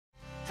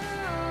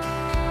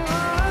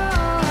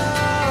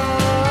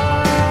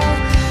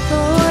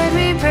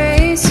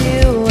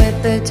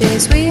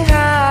choices we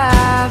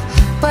have,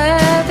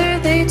 whether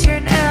they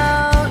turn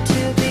out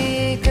to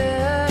be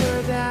good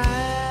or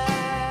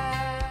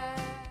bad.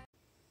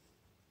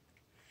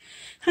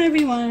 Hi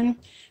everyone.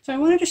 So I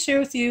wanted to share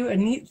with you a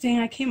neat thing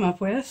I came up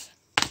with.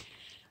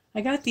 I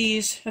got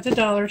these at the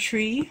Dollar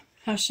Tree.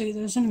 I'll show you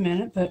those in a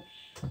minute, but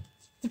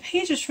the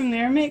pages from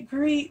there make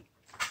great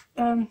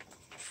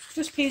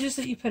just pages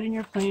that you put in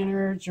your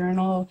planner or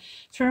journal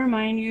to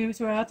remind you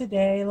throughout the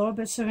day, little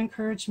bits of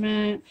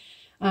encouragement,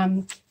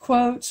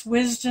 quotes,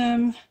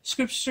 wisdom,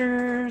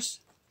 scriptures.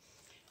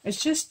 I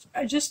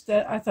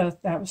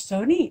thought that was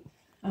so neat.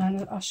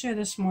 I'll share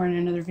this more in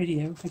another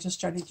video. I just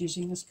started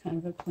using this kind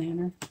of a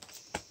planner.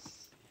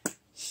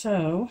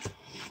 So,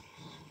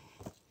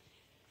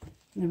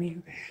 let me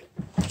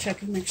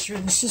check and make sure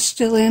this is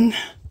still in.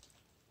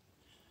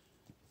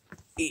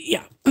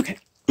 Yeah, okay.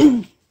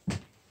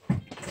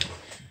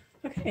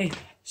 Okay,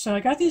 so I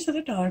got these at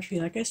the Dollar Tree,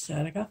 like I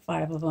said. I got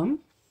 5 of them.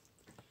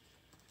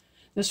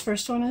 This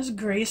first one is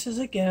Grace as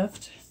a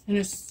Gift, and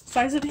it's the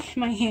size of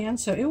my hand,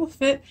 so it will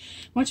fit.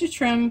 Once you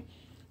trim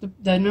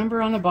the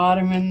number on the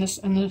bottom and this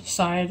on the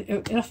side,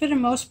 it'll fit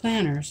in most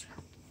planners.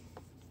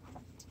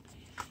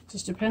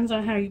 Just depends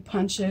on how you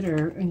punch it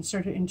or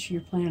insert it into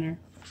your planner.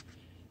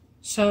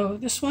 So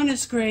this one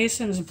is Grace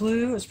and it's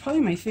blue. It's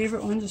probably my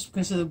favorite one just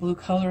because of the blue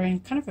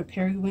coloring, kind of a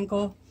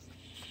periwinkle.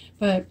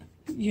 But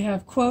you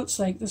have quotes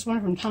like this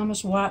one from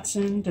Thomas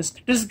Watson.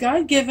 Does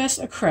God give us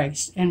a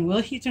Christ, and will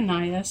he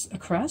deny us a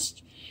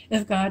crust?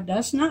 If God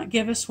does not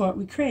give us what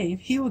we crave,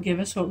 he will give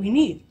us what we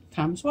need.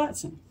 Thomas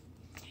Watson.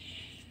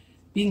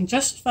 Being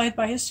justified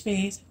by his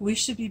faith, we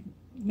should be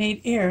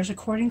made heirs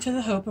according to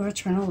the hope of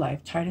eternal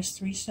life. Titus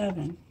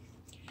 3:7.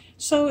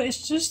 So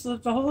it's just the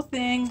whole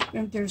thing.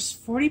 There's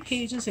 40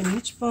 pages in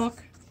each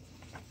book,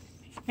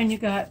 and you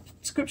got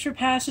scripture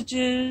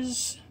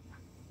passages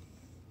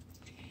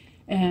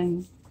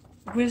and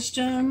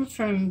wisdom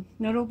from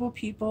notable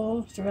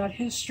people throughout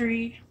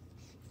history.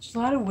 There's a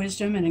lot of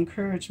wisdom and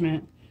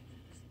encouragement.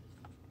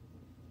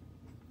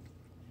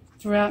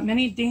 Throughout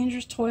many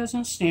dangers, toils,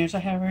 and snares I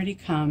have already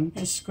come.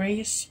 Tis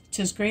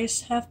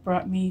grace hath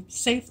brought me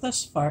safe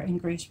thus far, and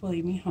grace will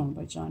lead me home,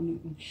 by John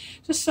Newton.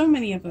 Just so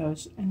many of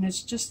those, and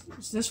it's just,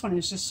 this one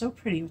is just so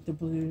pretty with the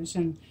blues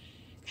and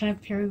kind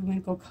of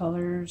periwinkle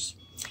colors.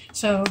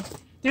 So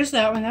there's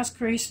that one. That's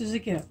Grace as a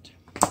Gift.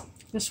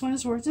 This one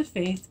is Words of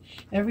Faith.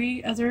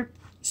 Every other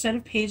set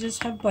of pages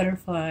have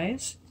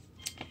butterflies.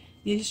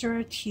 These are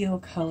a teal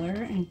color,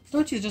 and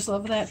don't you just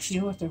love that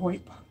teal with the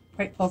white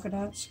polka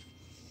dots?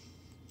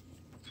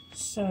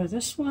 So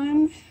this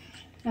one,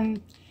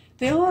 and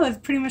they all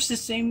have pretty much the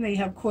same. They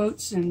have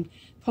quotes and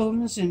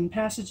poems and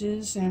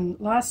passages, and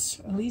lots,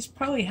 at least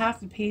probably half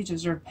the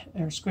pages are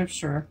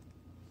scripture.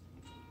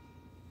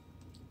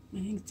 I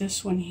think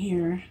this one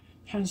here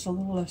has a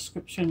little less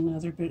scripture than the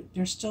other, but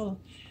there's still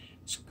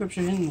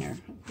scripture in there.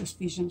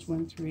 Ephesians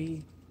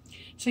 1:3.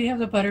 So you have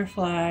the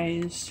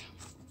butterflies.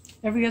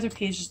 Every other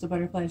page is the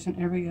butterflies,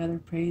 and every other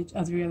page,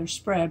 every other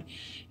spread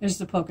is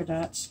the polka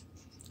dots.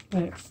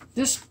 But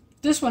this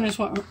one is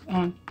what,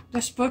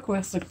 this book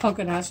with the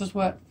polka dots is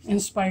what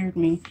inspired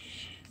me.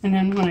 And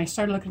then when I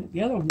started looking at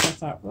the other ones, I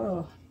thought,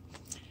 whoa,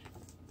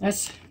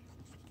 that's,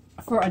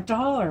 for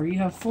 $1, you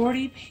have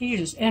 40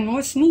 pages. And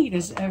what's neat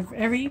is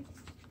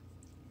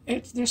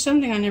there's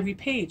something on every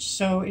page.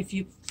 So if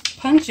you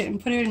punch it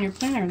and put it in your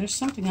planner, there's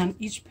something on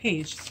each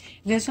page.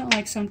 It isn't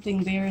like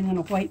something there and then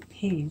a white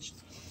page.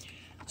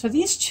 So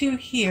these two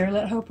here,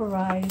 Let Hope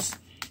Arise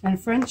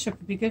and Friendship,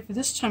 would be good for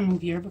this time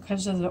of year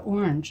because of the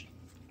orange.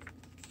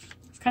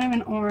 Kind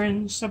of an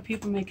orange, some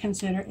people may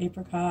consider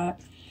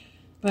apricot,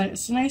 but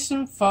it's nice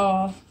and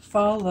fall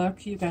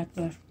look. You got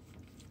the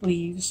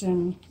leaves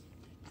and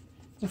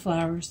the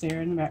flowers there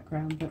in the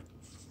background. But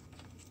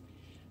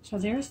so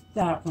there's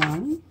that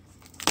one.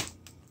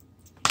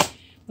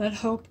 Let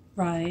Hope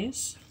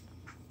Rise.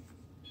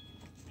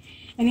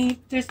 And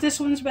this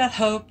one's about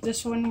hope.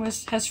 This one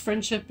has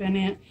friendship in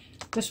it.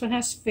 This one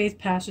has faith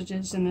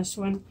passages, and this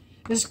one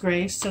is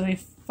grace. So they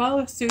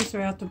follow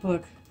throughout the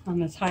book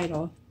on the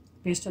title.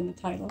 Based on the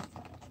title.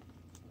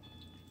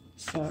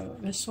 So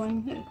this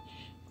one,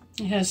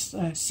 it has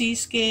a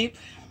seascape,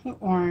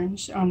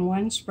 orange on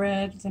one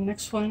spread. The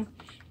next one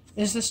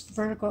is this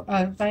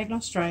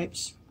diagonal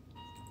stripes,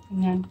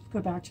 and then go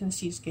back to the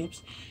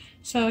seascapes.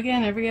 So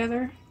again, every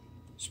other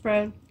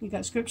spread, you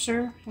got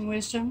scripture and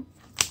wisdom.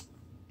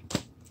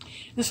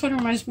 This one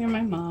reminds me of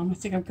my mom. I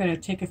think I'm going to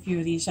take a few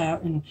of these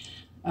out and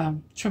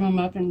trim them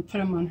up and put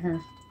them on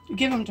her.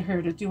 Give them to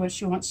her to do what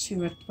she wants to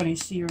when I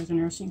see her at the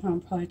nursing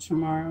home, probably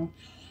tomorrow.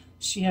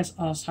 She has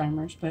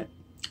Alzheimer's, but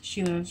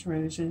she loves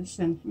roses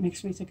and it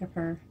makes me think of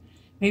her.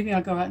 Maybe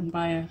I'll go out and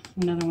buy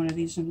another one of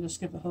these and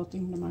just give the whole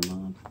thing to my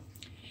mom.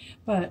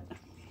 But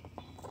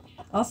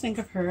I'll think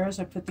of her as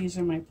I put these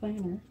in my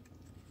planner.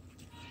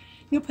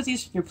 You put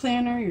these in your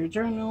planner, your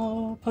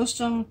journal, post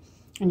them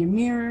in your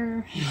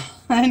mirror,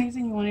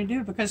 anything you want to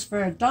do, because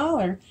for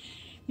 $1,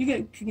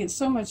 you can get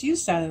so much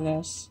use out of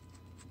this.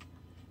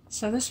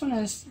 So this one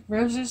is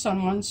roses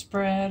on one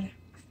spread,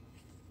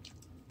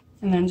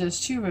 And then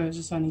just 2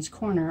 roses on each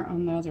corner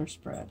on the other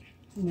spread.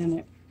 And then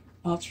it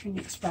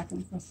alternates back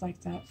and forth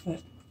like that.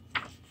 But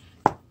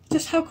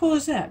just how cool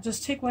is that?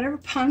 Just take whatever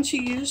punch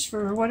you use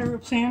for whatever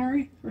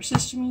planner or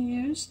system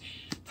you use,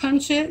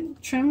 punch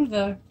it, trim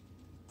the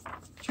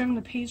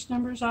page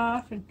numbers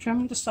off, and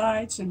trim the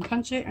sides, and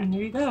punch it, and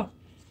there you go.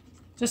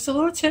 Just a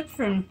little tip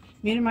from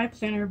me and my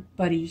planner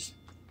buddies.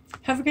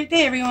 Have a great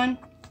day, everyone.